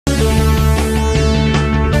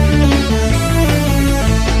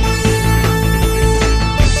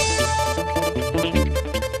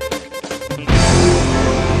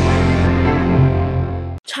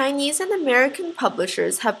Chinese and American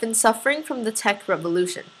publishers have been suffering from the tech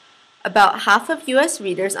revolution. About half of US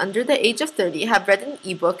readers under the age of 30 have read an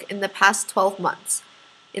ebook in the past 12 months.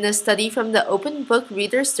 In a study from the Open Book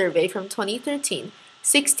Reader Survey from 2013,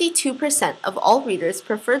 62% of all readers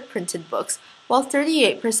preferred printed books, while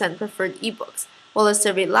 38% preferred ebooks, while a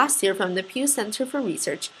survey last year from the Pew Center for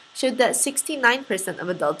Research showed that 69% of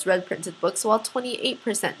adults read printed books while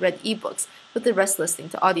 28% read ebooks, with the rest listening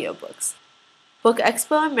to audiobooks. Book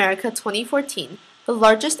Expo America 2014, the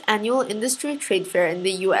largest annual industry trade fair in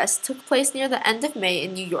the US, took place near the end of May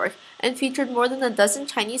in New York and featured more than a dozen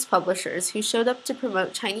Chinese publishers who showed up to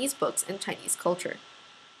promote Chinese books and Chinese culture.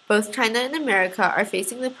 Both China and America are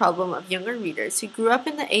facing the problem of younger readers who grew up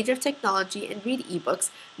in the age of technology and read ebooks,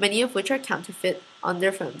 many of which are counterfeit, on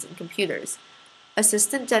their phones and computers.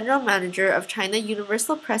 Assistant General Manager of China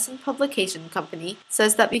Universal Press and Publication Company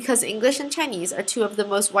says that because English and Chinese are two of the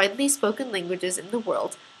most widely spoken languages in the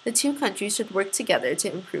world, the two countries should work together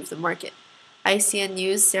to improve the market. ICN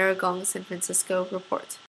News, Sarah Gong, San Francisco,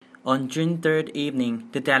 report. On June 3rd evening,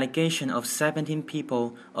 the delegation of 17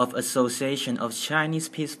 people of Association of Chinese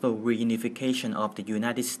Peaceful Reunification of the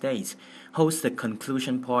United States hosted the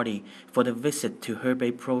conclusion party for the visit to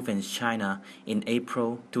Hebei Province, China in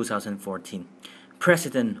April 2014.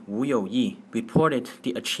 President Wu Youyi reported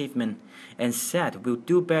the achievement and said we'll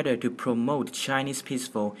do better to promote Chinese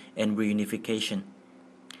peaceful and reunification.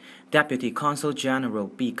 Deputy Consul General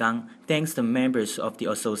Bi Gang thanks the members of the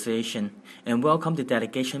association and welcomed the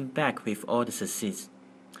delegation back with all the success.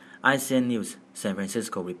 ICN News, San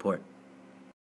Francisco report.